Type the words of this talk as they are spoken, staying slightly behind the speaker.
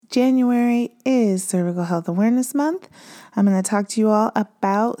January is Cervical Health Awareness Month. I'm going to talk to you all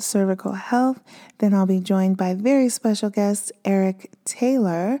about cervical health. Then I'll be joined by very special guest Eric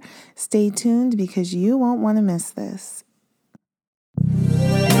Taylor. Stay tuned because you won't want to miss this.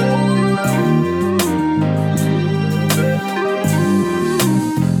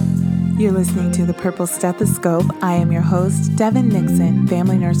 You're listening to The Purple Stethoscope. I am your host, Devin Nixon,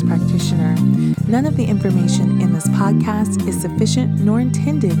 family nurse practitioner. None of the information in this podcast is sufficient nor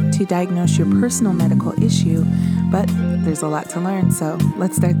intended to diagnose your personal medical issue, but there's a lot to learn, so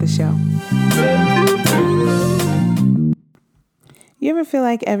let's start the show. You ever feel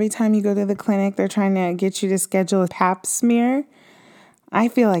like every time you go to the clinic, they're trying to get you to schedule a pap smear? I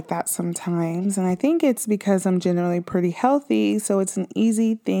feel like that sometimes, and I think it's because I'm generally pretty healthy, so it's an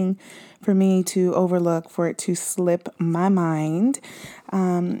easy thing for me to overlook, for it to slip my mind.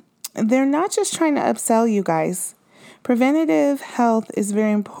 They're not just trying to upsell you guys. Preventative health is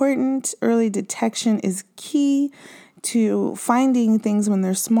very important. Early detection is key to finding things when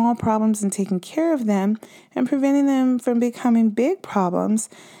there's small problems and taking care of them and preventing them from becoming big problems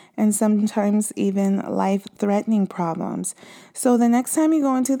and sometimes even life-threatening problems. So the next time you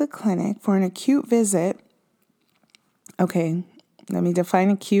go into the clinic for an acute visit, okay, let me define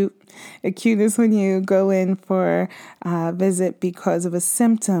acute. Acute is when you go in for a visit because of a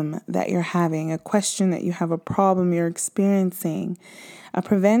symptom that you're having, a question that you have, a problem you're experiencing. A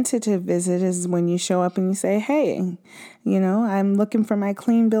preventative visit is when you show up and you say, hey, I'm looking for my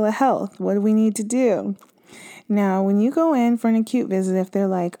clean bill of health. What do we need to do? Now, when you go in for an acute visit, if they're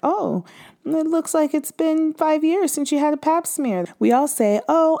like, oh, it looks like it's been 5 years since you had a pap smear, we all say,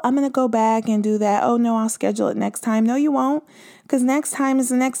 oh, I'm going to go back and do that. Oh, no, I'll schedule it next time. No, you won't, because next time is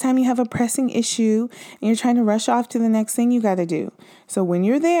the next time you have a pressing issue and you're trying to rush off to the next thing you got to do. So when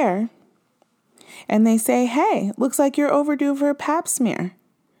you're there and they say, hey, looks like you're overdue for a pap smear,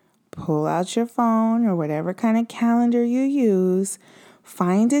 pull out your phone or whatever kind of calendar you use.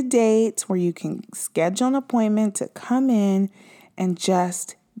 Find a date where you can schedule an appointment to come in and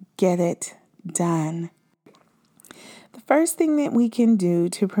just get it done. The first thing that we can do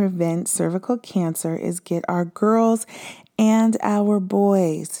to prevent cervical cancer is get our girls and our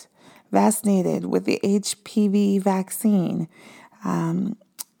boys vaccinated with the HPV vaccine.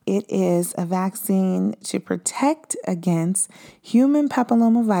 It is a vaccine to protect against human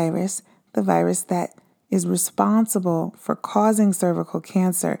papillomavirus, the virus that is responsible for causing cervical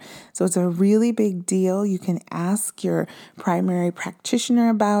cancer. So it's a really big deal. You can ask your primary practitioner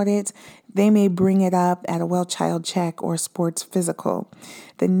about it. They may bring it up at a well-child check or sports physical.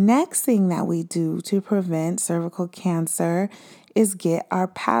 The next thing that we do to prevent cervical cancer is get our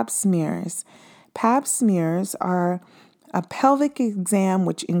pap smears. Pap smears are a pelvic exam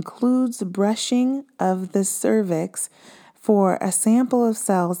which includes brushing of the cervix for a sample of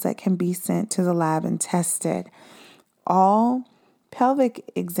cells that can be sent to the lab and tested. All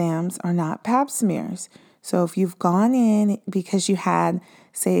pelvic exams are not pap smears. So if you've gone in because you had,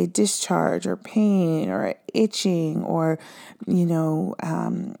 say, discharge or pain or itching or,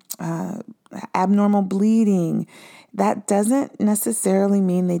 abnormal bleeding, that doesn't necessarily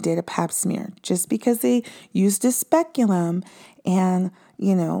mean they did a pap smear. Just because they used a speculum and,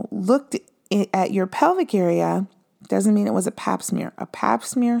 looked at your pelvic area doesn't mean it was a pap smear. A pap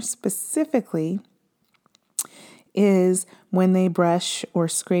smear specifically is when they brush or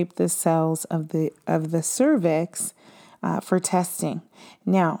scrape the cells of the cervix for testing.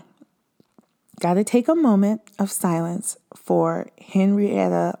 Now, got to take a moment of silence for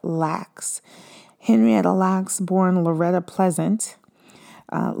Henrietta Lacks. Henrietta Lacks, born Loretta Pleasant,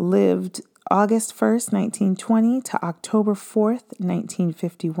 lived August 1st, 1920 to October 4th,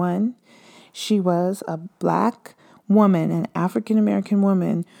 1951. She was a Black woman, an African-American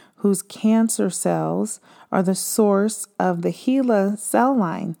woman whose cancer cells are the source of the HeLa cell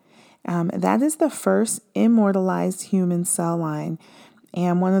line. That is the first immortalized human cell line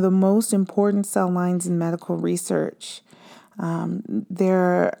and one of the most important cell lines in medical research.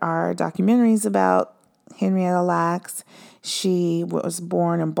 There are documentaries about Henrietta Lacks. She was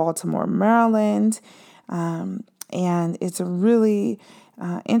born in Baltimore, Maryland, and it's a really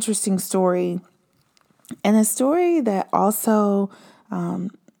interesting story. And a story that also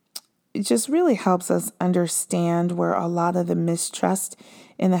it just really helps us understand where a lot of the mistrust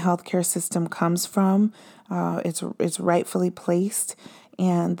in the healthcare system comes from. It's rightfully placed.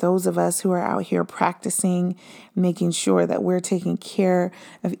 And those of us who are out here practicing, making sure that we're taking care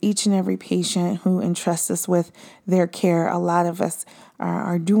of each and every patient who entrusts us with their care, a lot of us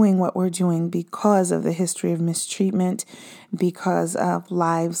are doing what we're doing because of the history of mistreatment, because of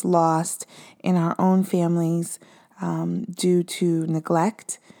lives lost in our own families due to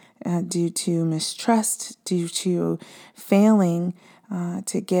neglect, due to mistrust, due to failing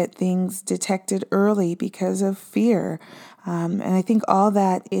to get things detected early because of fear. And I think all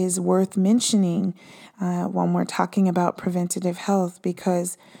that is worth mentioning when we're talking about preventative health,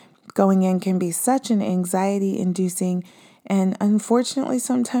 because going in can be such an anxiety-inducing and unfortunately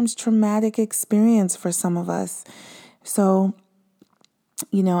sometimes traumatic experience for some of us. So,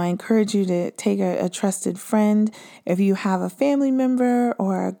 I encourage you to take a trusted friend. If you have a family member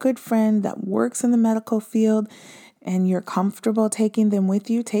or a good friend that works in the medical field and you're comfortable taking them with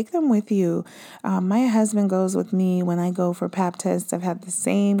you, take them with you. My husband goes with me when I go for Pap tests. I've had the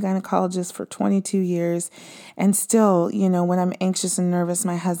same gynecologist for 22 years. And still, when I'm anxious and nervous,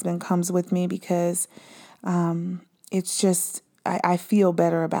 my husband comes with me because it's just, I feel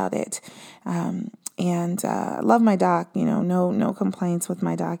better about it. And I love my doc, no complaints with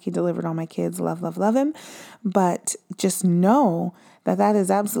my doc. He delivered all my kids, love him. But just know that is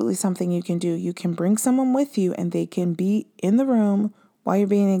absolutely something you can do. You can bring someone with you and they can be in the room while you're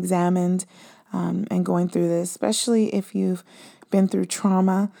being examined and going through this, especially if you've been through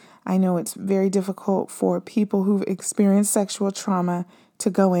trauma. I know it's very difficult for people who've experienced sexual trauma to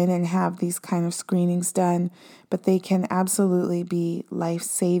go in and have these kind of screenings done, but they can absolutely be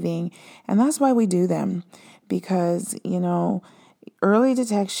life-saving. And that's why we do them, because, early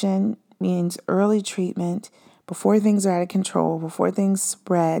detection means early treatment before things are out of control, before things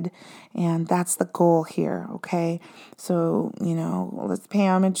spread. And that's the goal here, okay? So, let's pay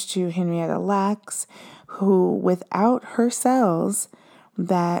homage to Henrietta Lacks, who without her cells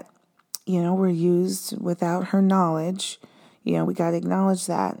that, were used without her knowledge, we got to acknowledge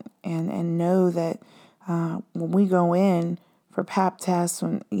that and know that when we go in for Pap tests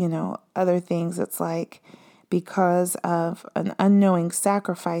and, other things, it's like because of an unknowing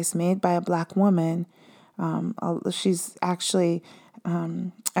sacrifice made by a Black woman, she's actually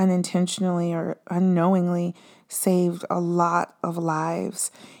unintentionally or unknowingly saved a lot of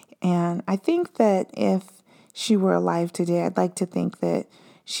lives. And I think that if she were alive today, I'd like to think that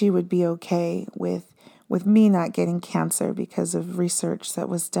she would be okay with me not getting cancer because of research that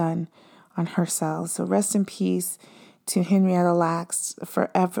was done on her cells. So rest in peace to Henrietta Lacks,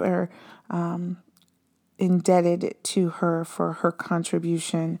 forever indebted to her for her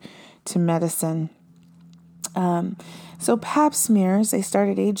contribution to medicine. So Pap smears, they start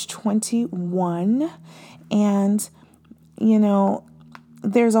at age 21, and,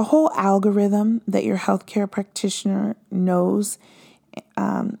 there's a whole algorithm that your healthcare practitioner knows.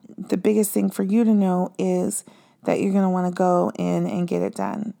 The biggest thing for you to know is that you're going to want to go in and get it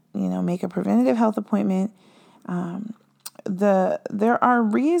done. Make a preventative health appointment. There are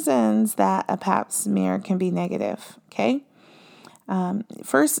reasons that a Pap smear can be negative. Okay.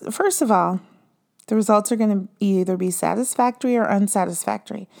 First of all, the results are going to either be satisfactory or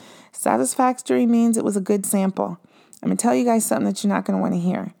unsatisfactory. Satisfactory means it was a good sample. I'm going to tell you guys something that you're not going to want to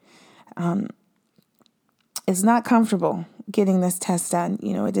hear. It's not comfortable getting this test done.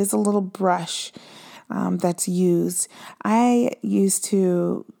 It is a little brush that's used. I used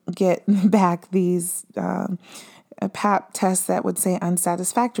to get back these Pap tests that would say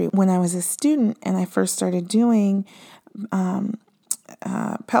unsatisfactory. When I was a student and I first started doing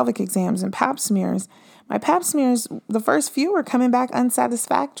pelvic exams and Pap smears, my Pap smears, the first few were coming back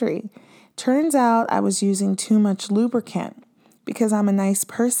unsatisfactory. Turns out I was using too much lubricant because I'm a nice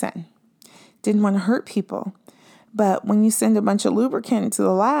person. Didn't want to hurt people. But when you send a bunch of lubricant to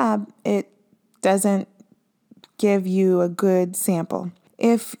the lab, it doesn't give you a good sample.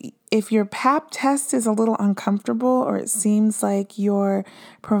 If your Pap test is a little uncomfortable or it seems like your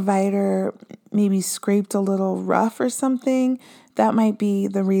provider maybe scraped a little rough or something, that might be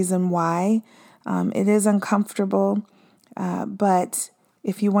the reason why. It is uncomfortable, but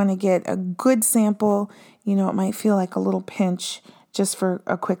if you want to get a good sample, it might feel like a little pinch just for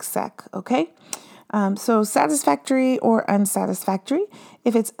a quick sec, okay? So satisfactory or unsatisfactory.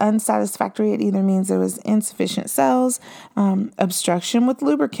 If it's unsatisfactory, it either means there was insufficient cells, obstruction with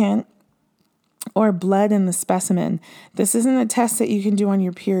lubricant, or blood in the specimen. This isn't a test that you can do on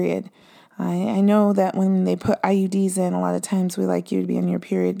your period. I know that when they put IUDs in, a lot of times we like you to be on your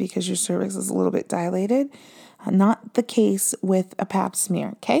period because your cervix is a little bit dilated. Not the case with a Pap smear,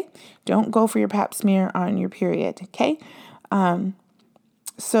 okay? Don't go for your Pap smear on your period, okay?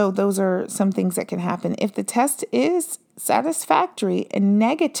 So those are some things that can happen. If the test is satisfactory and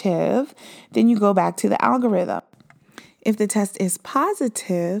negative, then you go back to the algorithm. If the test is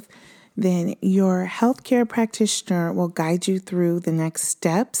positive, then your healthcare practitioner will guide you through the next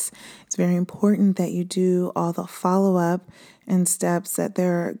steps. It's very important that you do all the follow-up and steps that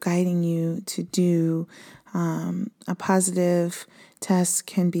they're guiding you to do. A positive tests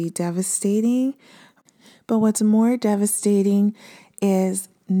can be devastating. But what's more devastating is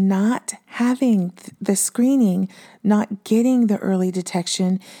not having the screening, not getting the early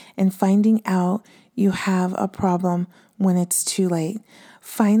detection, and finding out you have a problem when it's too late.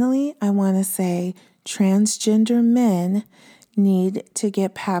 Finally, I want to say transgender men need to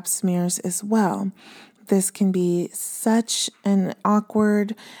get pap smears as well. This can be such an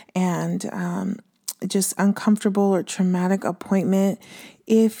awkward and just uncomfortable or traumatic appointment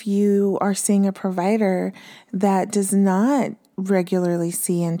if you are seeing a provider that does not regularly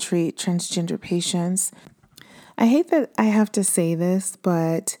see and treat transgender patients. I hate that I have to say this,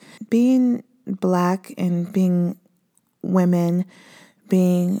 but being Black and being women,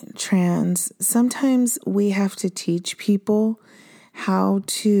 being trans, sometimes we have to teach people how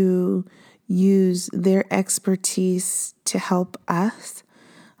to use their expertise to help us.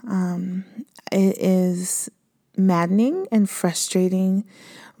 It is maddening and frustrating,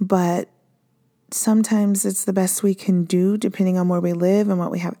 but sometimes it's the best we can do depending on where we live and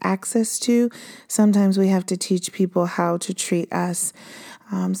what we have access to. Sometimes we have to teach people how to treat us.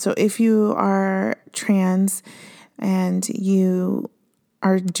 So if you are trans and you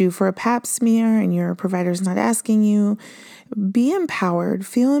are due for a pap smear and your provider is not asking you, be empowered.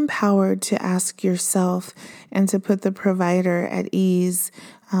 Feel empowered to ask yourself and to put the provider at ease.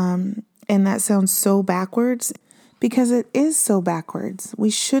 And that sounds so backwards because it is so backwards. We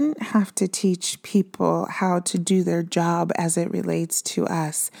shouldn't have to teach people how to do their job as it relates to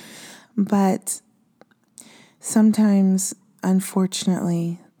us. But sometimes,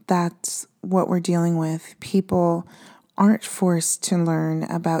 unfortunately, that's what we're dealing with. People aren't forced to learn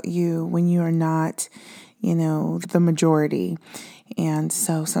about you when you are not, the majority. And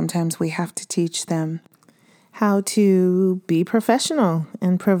so sometimes we have to teach them how to be professional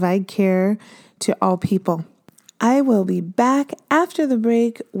and provide care to all people. I will be back after the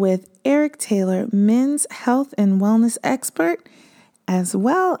break with Eric Taylor, men's health and wellness expert, as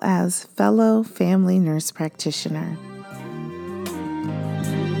well as fellow family nurse practitioner.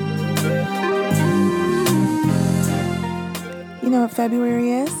 You know what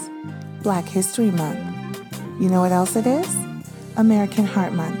February is? Black History Month. You know what else it is? American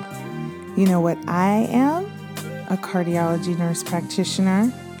Heart Month. You know what I am? A cardiology nurse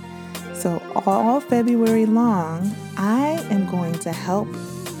practitioner. So all February long, I am going to help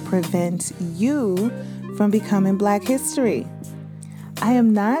prevent you from becoming Black history. I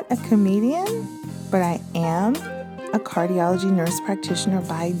am not a comedian, but I am a cardiology nurse practitioner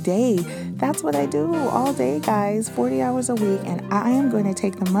by day. That's what I do all day, guys, 40 hours a week. And I am going to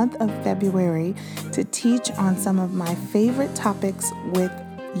take the month of February to teach on some of my favorite topics with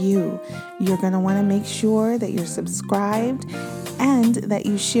you. You're going to want to make sure that you're subscribed and that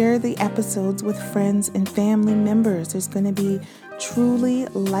you share the episodes with friends and family members. There's going to be truly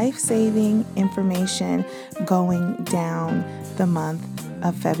life-saving information going down the month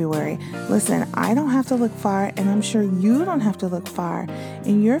of February. Listen, I don't have to look far, and I'm sure you don't have to look far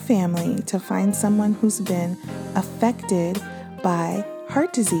in your family to find someone who's been affected by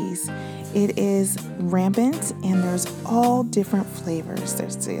heart disease. It is rampant, and there's all different flavors.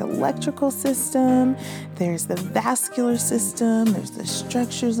 There's the electrical system, there's the vascular system, there's the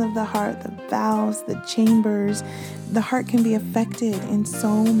structures of the heart, the valves, the chambers. The heart can be affected in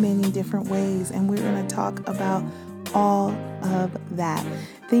so many different ways, and we're going to talk about all of that.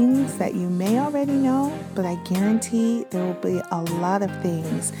 Things that you may already know, but I guarantee there will be a lot of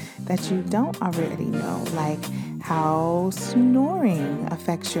things that you don't already know, like how snoring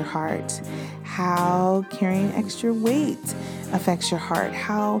affects your heart, how carrying extra weight affects your heart,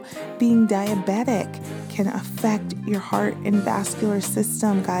 how being diabetic can affect your heart and vascular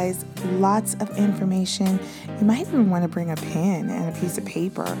system. Guys, lots of information. You might even want to bring a pen and a piece of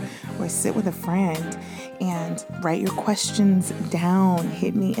paper or sit with a friend and write your questions down.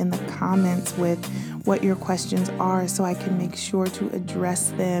 Hit me in the comments with what your questions are so I can make sure to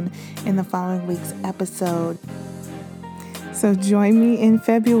address them in the following week's episode. So join me in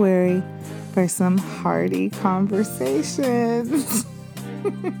February for some hearty conversations.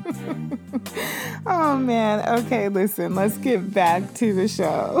 Oh man. Okay, listen, let's get back to the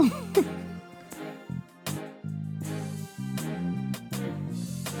show.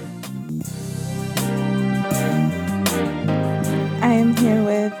 I am here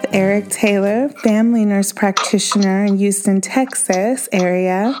with Eric Taylor, family nurse practitioner in Houston, Texas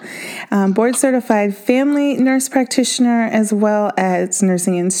area, board certified family nurse practitioner, as well as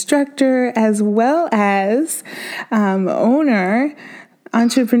nursing instructor, as well as owner,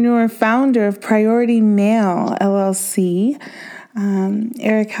 entrepreneur, founder of Priority Mail LLC.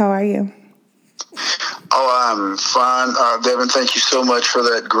 Eric, how are you? Oh, I'm fine. Devin, thank you so much for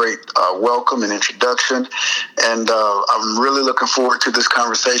that great welcome and introduction. And I'm really looking forward to this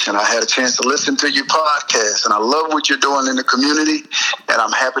conversation. I had a chance to listen to your podcast, and I love what you're doing in the community, and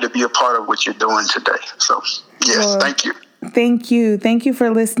I'm happy to be a part of what you're doing today. So, yes, thank you. Thank you. Thank you for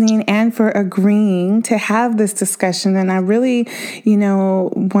listening and for agreeing to have this discussion. And I really,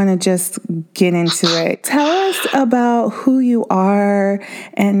 want to just get into it. Tell us about who you are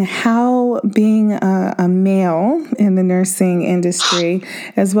and how being a male in the nursing industry,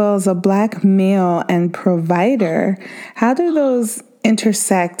 as well as a Black male and provider, how do those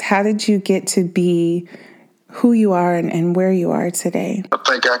intersect? How did you get to be who you are and where you are today? I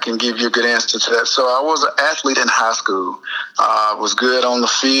think I can give you a good answer to that. So I was an athlete in high school. I was good on the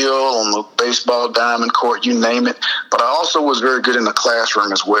field, on the baseball diamond court, you name it. But I also was very good in the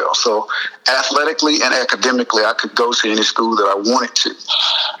classroom as well. So athletically and academically, I could go to any school that I wanted to.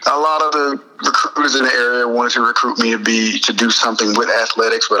 A lot of the recruiters in the area wanted to recruit me to do something with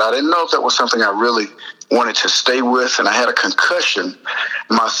athletics, but I didn't know if that was something I really wanted to stay with. And I had a concussion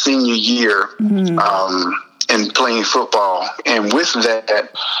my senior year. In playing football. And with that,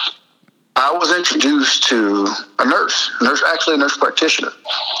 I was introduced to a nurse practitioner.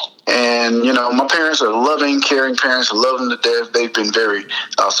 And, my parents are loving, caring parents. I love them to death. They've been very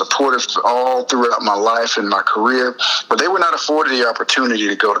supportive all throughout my life and my career. But they were not afforded the opportunity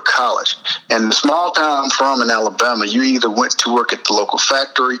to go to college. And the small town I'm from in Alabama, you either went to work at the local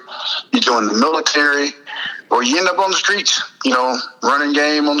factory, you joined the military, or you end up on the streets, running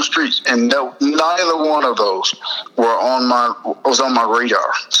game on the streets. And neither one of those was on my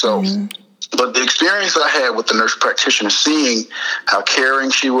radar. So, But the experience I had with the nurse practitioner, seeing how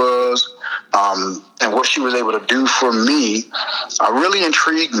caring she was, and what she was able to do for me, really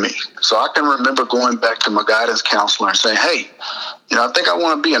intrigued me. So I can remember going back to my guidance counselor and saying, hey, I think I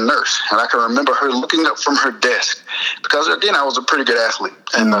want to be a nurse. And I can remember her looking up from her desk because, again, I was a pretty good athlete.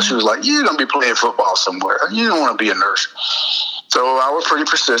 And she was like, you're going to be playing football somewhere. You don't want to be a nurse. So I was pretty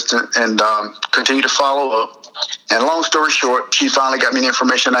persistent and continued to follow up. And long story short, she finally got me the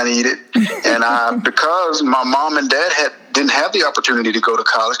information I needed. And because my mom and dad didn't have the opportunity to go to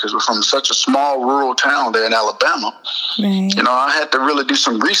college because we're from such a small rural town there in Alabama, right. I had to really do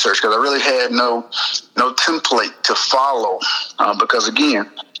some research because I really had no template to follow because, again,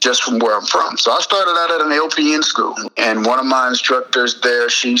 just from where I'm from. So I started out at an LPN school, and one of my instructors there,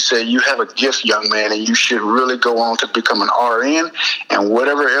 she said, you have a gift, young man, and you should really go on to become an RN, and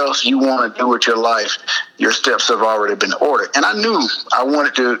whatever else you want to do with your life, your steps have already been ordered. And I knew I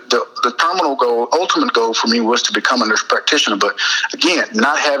wanted to, the ultimate goal for me was to become a nurse practitioner, but again,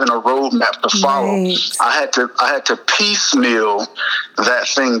 not having a roadmap to follow. Right. I had to piecemeal that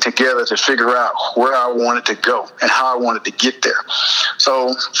thing together to figure out where I wanted to go and how I wanted to get there.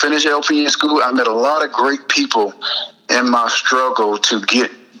 So finished LPN school. I met a lot of great people in my struggle to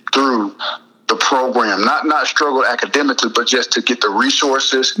get through the program, not struggle academically, but just to get the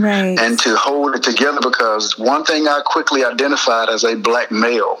resources right. and to hold it together. Because one thing I quickly identified as a Black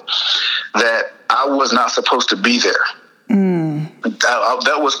male, that I was not supposed to be there.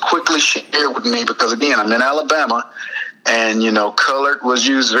 That was quickly shared with me because, again, I'm in Alabama. And, colored was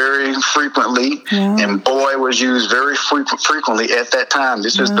used very frequently, and boy was used very frequently at that time.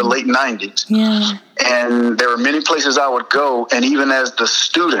 This is the late 90s. Yeah. And there were many places I would go, and even as the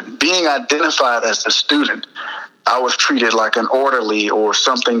student, being identified as the student, I was treated like an orderly or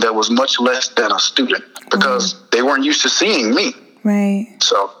something that was much less than a student because they weren't used to seeing me. Right.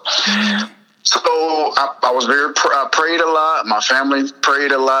 So I prayed a lot. My family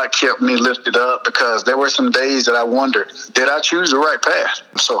prayed a lot, kept me lifted up because there were some days that I wondered, did I choose the right path?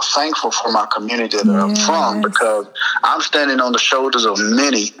 I'm so thankful for my community that I'm from because I'm standing on the shoulders of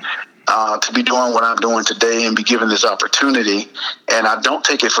many to be doing what I'm doing today and be given this opportunity. And I don't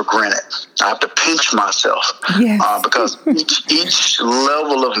take it for granted. I have to pinch myself because each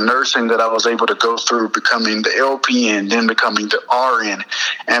level of nursing that I was able to go through, becoming the LPN, then becoming the RN,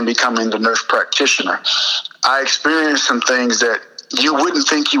 and becoming the nurse practitioner, I experienced some things that you wouldn't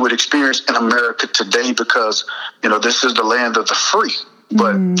think you would experience in America today because, this is the land of the free.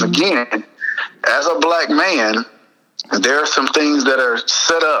 But again, as a Black man, there are some things that are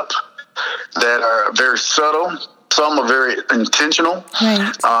set up that are very subtle. Some are very intentional,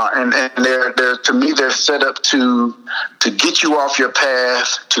 right. And they're to me they're set up to get you off your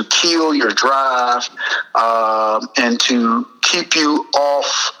path, to kill your drive, and to keep you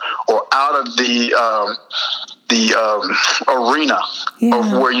off or out of the arena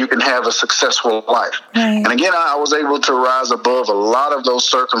of where you can have a successful life. Right. And again, I was able to rise above a lot of those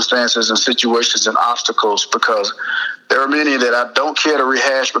circumstances and situations and obstacles because there are many that I don't care to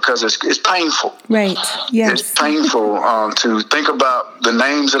rehash because it's painful. Right. Yes. It's painful to think about the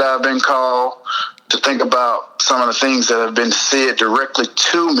names that I've been called, to think about some of the things that have been said directly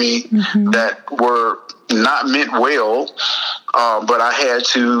to me that were not meant well, but I had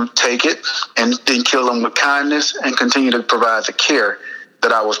to take it and then kill them with kindness and continue to provide the care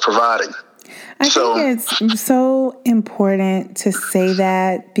that I was providing. I think it's so important to say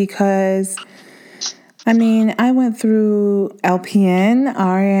that because, I mean, I went through LPN,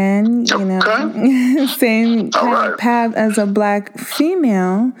 RN, same kind of path as a Black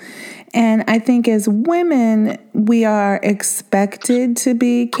female. And I think as women, we are expected to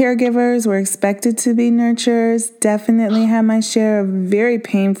be caregivers. We're expected to be nurturers. Definitely had my share of very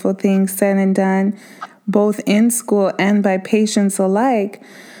painful things said and done, both in school and by patients alike.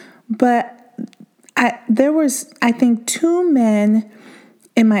 But there was, I think, 2 men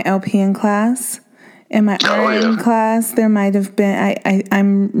in my LPN class. In my RN class, there might have been,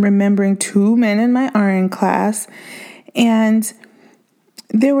 I'm remembering 2 men in my RN class. And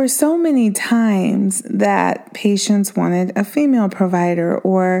there were so many times that patients wanted a female provider,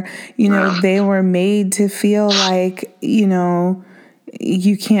 or, they were made to feel like, you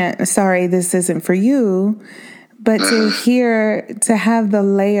can't, sorry, this isn't for you. But to have the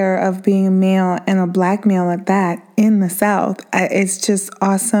layer of being a male and a Black male at that in the South, it's just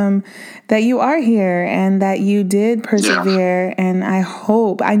awesome that you are here and that you did persevere. Yeah. And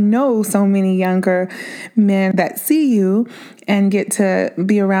I know so many younger men that see you and get to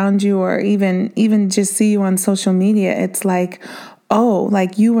be around you, or even just see you on social media. It's like, oh,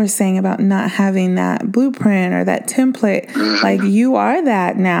 like you were saying about not having that blueprint or that template, like you are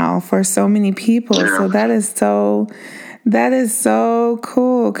that now for so many people. Yeah. So that is so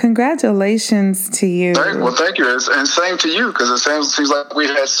cool. Congratulations to you. Thank you. And same to you, because it seems like we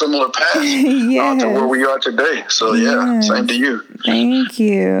had similar paths to where we are today. So same to you. Thank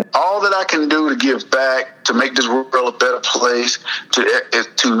you. All that I can do to give back, to make this world a better place, to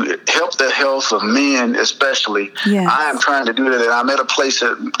help the health of men especially, I am trying to do that. And I'm at a place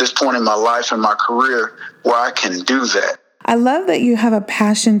at this point in my life and my career where I can do that. I love that you have a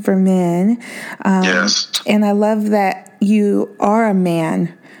passion for men. Yes. And I love that you are a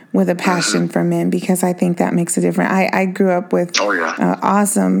man with a passion for men, because I think that makes a difference. I grew up with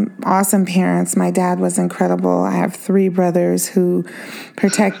awesome parents. My dad was incredible. I have 3 brothers who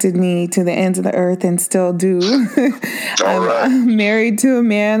protected me to the ends of the earth and still do. I'm married to a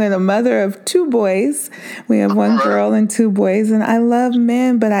man and a mother of 2 boys. We have 1 girl and 2 boys, and I love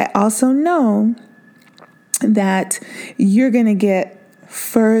men, but I also know that you're going to get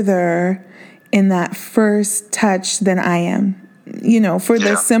further in that first touch than I am. For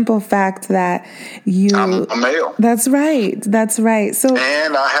the simple fact that I'm a male. That's right. So,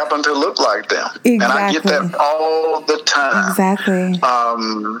 and I happen to look like them. Exactly. And I get that all the time. Exactly.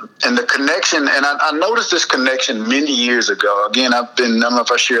 And the connection, and I noticed this connection many years ago. Again, I don't know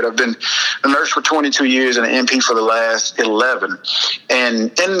if I shared, I've been a nurse for 22 years and an NP for the last 11.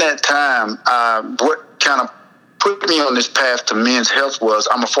 And in that time, what kind of put me on this path to men's health was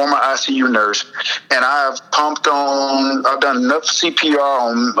I'm a former ICU nurse, and I've done enough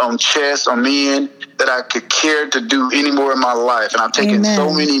CPR on chests, on men, that I could care to do any more in my life. And I've taken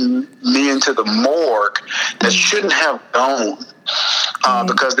so many men to the morgue that shouldn't have gone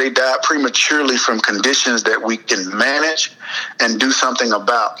because they died prematurely from conditions that we can manage and do something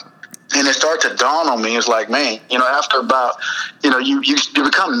about. And it started to dawn on me. It's like, man, after about, you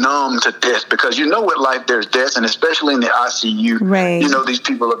become numb to death, because what life there's death, and especially in the ICU, right. These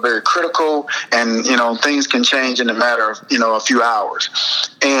people are very critical, and, things can change in a matter of, a few hours.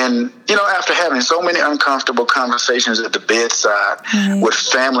 And, after having so many uncomfortable conversations at the bedside with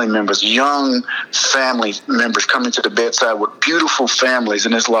family members, young family members coming to the bedside with beautiful families,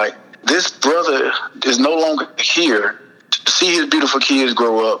 and it's like, this brother is no longer here to see his beautiful kids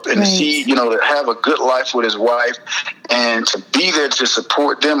grow up and to see, to have a good life with his wife and to be there to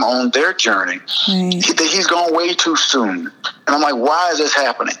support them on their journey. He's gone way too soon. And I'm like, why is this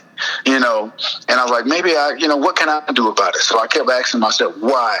happening? And I was like, maybe what can I do about it? So I kept asking myself,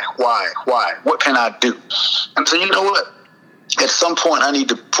 why? What can I do? And so, what? At some point, I need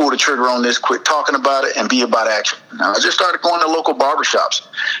to pull the trigger on this, quit talking about it, and be about action. Now, I just started going to local barbershops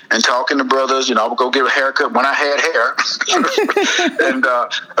and talking to brothers. I would go get a haircut when I had hair. And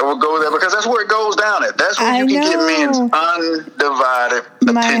I would go there because that's where it goes down at. That's where you can get men's undivided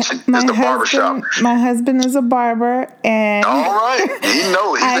attention, is the barbershop. My husband is a barber. And all right. He's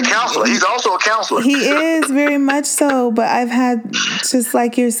a counselor. He's also a counselor. He is, very much so. But I've had, just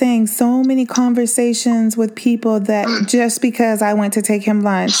like you're saying, so many conversations with people that just because because I went to take him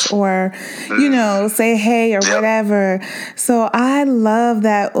lunch or, say hey or whatever. So I love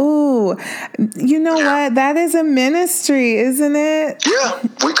that. Ooh, you know what? That is a ministry, isn't it? Yeah,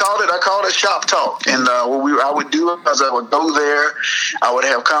 I called it shop talk. And what I would do is I would go there, I would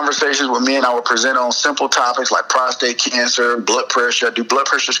have conversations with men, I would present on simple topics like prostate cancer, blood pressure. I do blood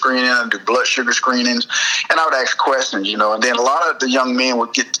pressure screening, I do blood sugar screenings, and I would ask questions, and then a lot of the young men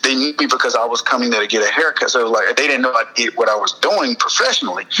they knew me because I was coming there to get a haircut. So it was like, they didn't know I did what I was doing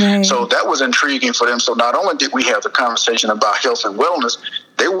professionally. Right. So that was intriguing for them. So not only did we have the conversation about health and wellness,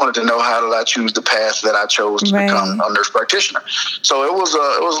 they wanted to know how did I choose the path that I chose to become a nurse practitioner. So it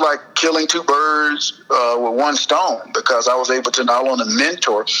was like killing two birds with one stone, because I was able to not only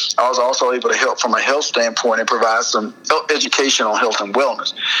mentor, I was also able to help from a health standpoint and provide some education on health and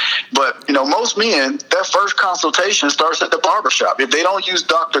wellness. But most men, their first consultation starts at the barbershop. If they don't use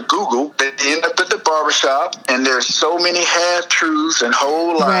Dr. Google, they end up at the barbershop, and there's so many half-truths and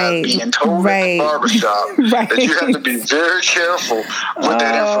whole lies being told at the barbershop that you have to be very careful with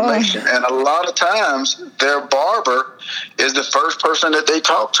that information. And a lot of times their barber is the first person that they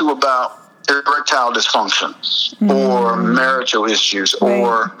talk to about erectile dysfunction or marital issues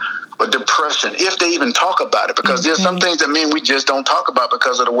or depression, if they even talk about it, because there's some things that we just don't talk about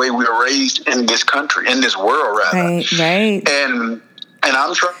because of the way we were raised in this country, in this world rather. Right. And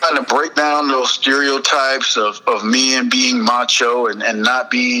I'm trying to break down those stereotypes of men being macho and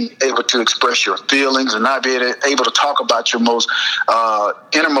not being able to express your feelings and not being able to talk about your most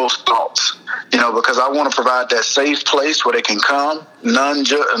innermost thoughts, because I want to provide that safe place where they can come.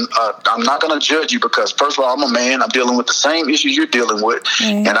 I'm not going to judge you because, first of all, I'm a man. I'm dealing with the same issues you're dealing with.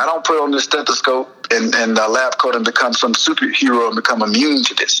 And I don't put on this stethoscope and the lab coat and become some superhero and become immune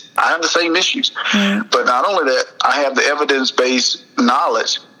to this. I have the same issues. But not only that, I have the evidence-based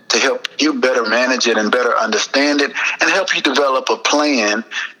knowledge to help you better manage it and better understand it and help you develop a plan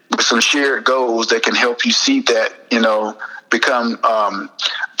with some shared goals that can help you see that, become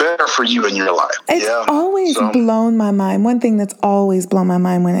better for you in your life. It's always blown my mind. One thing that's always blown my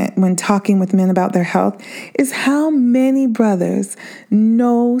mind when talking with men about their health is how many brothers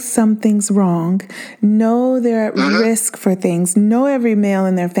know something's wrong, know they're at risk for things, know every male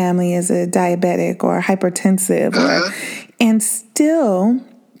in their family is a diabetic or hypertensive, and still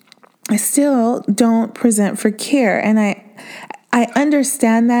don't present for care. And I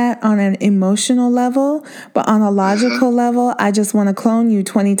understand that on an emotional level, but on a logical level, I just want to clone you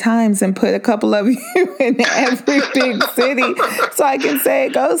 20 times and put a couple of you in every big city so I can say,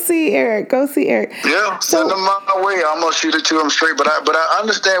 go see Eric. Yeah, send them my way. I'm going to shoot it to them straight. But I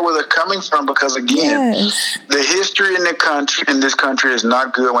understand where they're coming from because, again, the history in this country is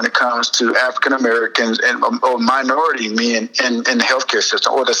not good when it comes to African Americans or minority men in the healthcare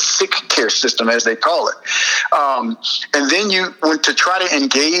system, or the sick care system, as they call it. And then you want to try to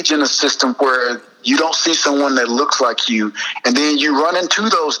engage in a system where you don't see someone that looks like you, and then you run into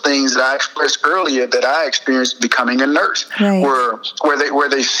those things that I expressed earlier that I experienced becoming a nurse, where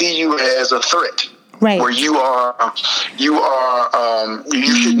they see you as a threat. Right. Where you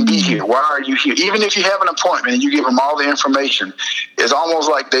shouldn't be here. Why are you here? Even if you have an appointment and you give them all the information, it's almost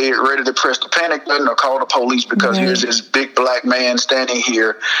like they're ready to press the panic button or call the police because here's this big black man standing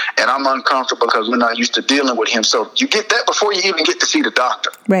here and I'm uncomfortable because we're not used to dealing with him. So you get that before you even get to see the doctor.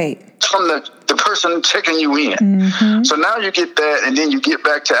 Right. From the person checking you in. So now you get that, and then you get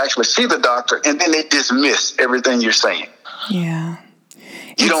back to actually see the doctor, and then they dismiss everything you're saying. Yeah.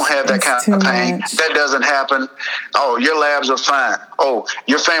 You don't have that kind of pain. Much. That doesn't happen. Oh, your labs are fine. Oh,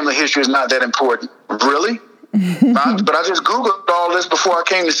 your family history is not that important. Really? But I just Googled all this before I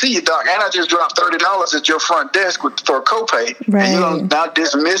came to see you, doc, and I just dropped $30 at your front desk for a copay. Right. And you don't now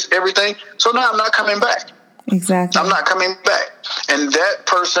dismiss everything. So now I'm not coming back. Exactly. I'm not coming back. And that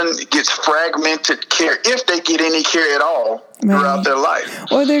person gets fragmented care, if they get any care at all, throughout their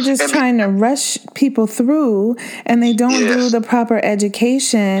life. Or they're just trying to rush people through, and they don't do the proper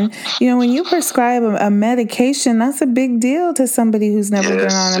education. When you prescribe a medication, that's a big deal to somebody who's never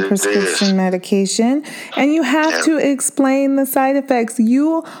been on a prescription medication. And you have to explain the side effects.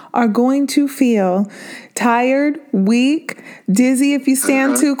 You are going to feel tired, weak, dizzy if you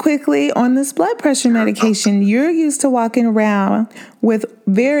stand too quickly on this blood pressure medication. You're used to walking around with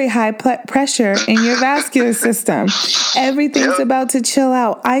very high pressure in your vascular system. Everything's about to chill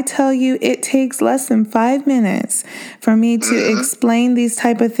out. I tell you, it takes less than 5 minutes for me to explain these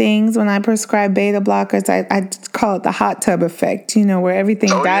type of things. When I prescribe beta blockers, I call it the hot tub effect, where everything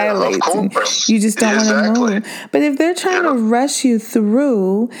dilates and you just don't want to move. But if they're trying to rush you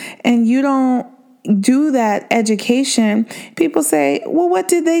through and you don't do that education, people say, well, what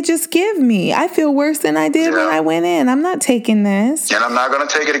did they just give me? I feel worse than I did when I went in. I'm not taking this. And I'm not going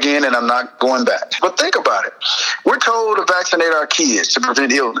to take it again, and I'm not going back. But think about it. We're told to vaccinate our kids to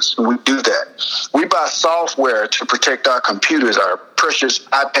prevent illness, and we do that. We buy software to protect our computers, our precious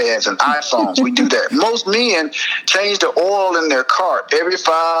iPads and iPhones. We do that. Most men change the oil in their car every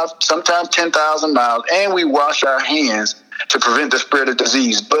 5, sometimes 10,000 miles, and we wash our hands to prevent the spread of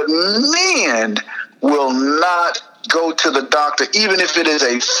disease. But men will not go to the doctor, even if it is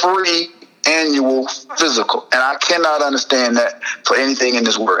a free annual physical. And I cannot understand that for anything in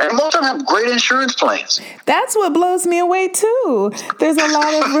this world. And most of them have great insurance plans. That's what blows me away too. There's a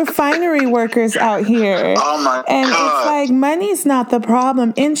lot of refinery workers out here. Oh my and God. It's like money's not the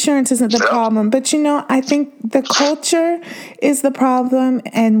problem. Insurance isn't the problem. But I think the culture is the problem,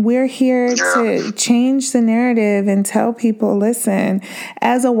 and we're here to change the narrative and tell people, listen,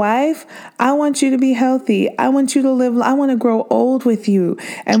 as a wife, I want you to be healthy. I want you to live. I want to grow old with you.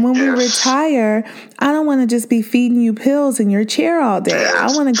 And when we retire, I don't want to just be feeding you pills in your chair all day. I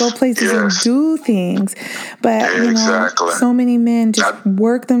want to go places and do things. But, so many men just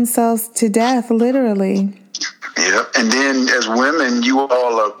work themselves to death, literally. Yeah. And then as women, you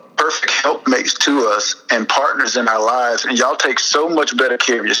all are perfect helpmates to us and partners in our lives. And y'all take so much better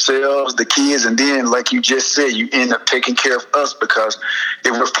care of yourselves, the kids. And then, like you just said, you end up taking care of us, because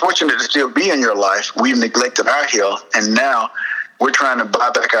if we're fortunate to still be in your life, we've neglected our health. And now we're trying to buy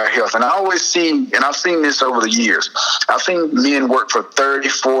back our health. And I always see, and I've seen this over the years, I've seen men work for 30,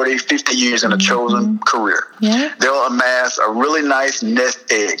 40, 50 years in a chosen career. Yeah. They'll amass a really nice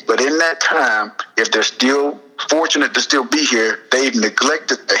nest egg. But in that time, if they're still fortunate to still be here, they've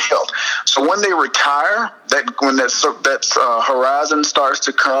neglected their health. So when they retire, when that horizon starts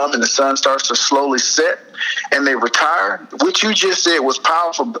to come and the sun starts to slowly set and they retire, what you just said was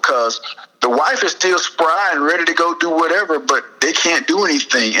powerful, because the wife is still spry and ready to go do whatever, but they can't do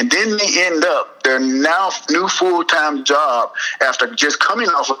anything. And then they end up, their now new full-time job after just coming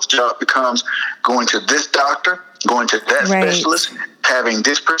off of the job becomes going to this doctor, going to that specialist, having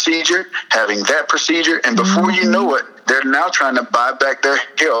this procedure, having that procedure. And before you know it, they're now trying to buy back their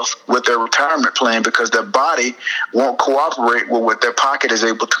health with their retirement plan, because their body won't cooperate with what their pocket is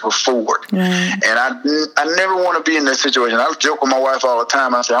able to afford. And I never want to be in that situation. I joke with my wife all the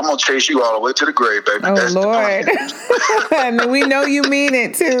time. I say, I'm going to chase you all the way to the grave, baby. Oh, that's Lord. And we know you mean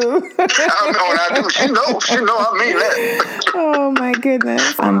it, too. I know, and I do. She knows I mean that. Oh, my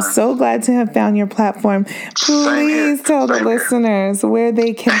goodness. I'm so glad to have found your platform. Please tell the listeners where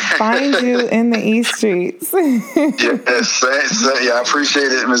they can find you in the East Streets. Yes, I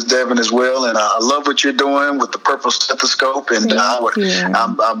appreciate it, Ms. Devin, as well, and I love what you're doing with the Purple Stethoscope, and I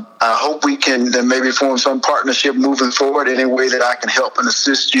hope we can maybe form some partnership moving forward in any way that I can help and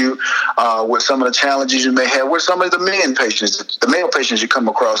assist you with some of the challenges you may have with some of the male patients you come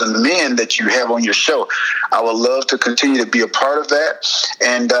across, and the men that you have on your show. I would love to continue to be a part of that,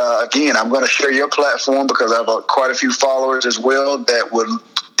 and again, I'm going to share your platform, because I have quite a few followers as well that would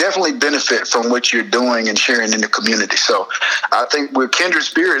definitely benefit from what you're doing and sharing in the community. So I think we're kindred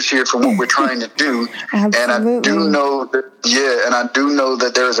spirits here for what we're trying to do. And I do know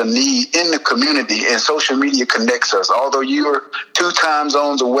that there is a need in the community, and social media connects us. Although you're 2 time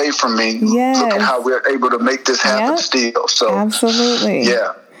zones away from me, look at how we're able to make this happen still. So absolutely.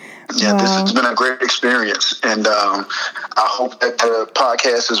 Yeah, this has been a great experience, and I hope that the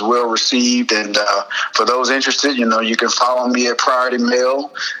podcast is well received. And for those interested, you can follow me at Priority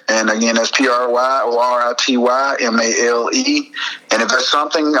Male, and again, that's PRYORITYMALE. And if there's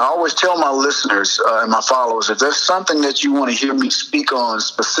something, I always tell my listeners and my followers, if there's something that you want to hear me speak on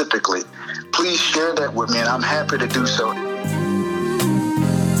specifically, please share that with me, and I'm happy to do so.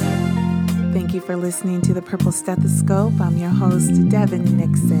 Thank you for listening to the Purple Stethoscope. I'm your host, Devin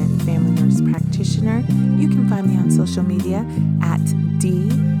Nixon, family nurse practitioner. You can find me on social media at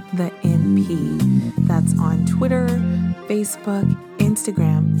DTheNP. That's on Twitter, Facebook,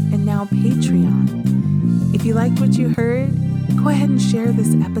 Instagram, and now Patreon. If you liked what you heard, go ahead and share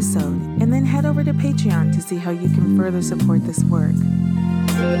this episode, and then head over to Patreon to see how you can further support this work.